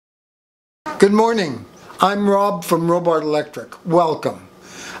Good morning. I'm Rob from Robart Electric. Welcome.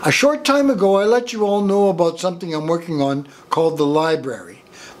 A short time ago, I let you all know about something I'm working on called the library.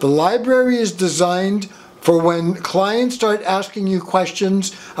 The library is designed for when clients start asking you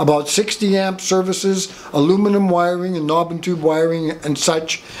questions about 60 amp services, aluminum wiring and knob and tube wiring and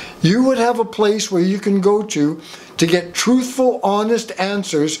such. You would have a place where you can go to get truthful, honest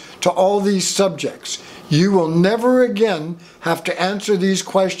answers to all these subjects. You will never again have to answer these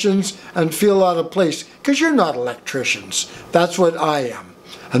questions and feel out of place, because you're not electricians. That's what I am.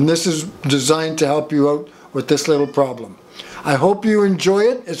 And this is designed to help you out with this little problem. I hope you enjoy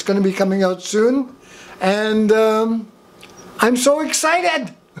it. It's going to be coming out soon. And I'm so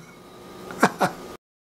excited!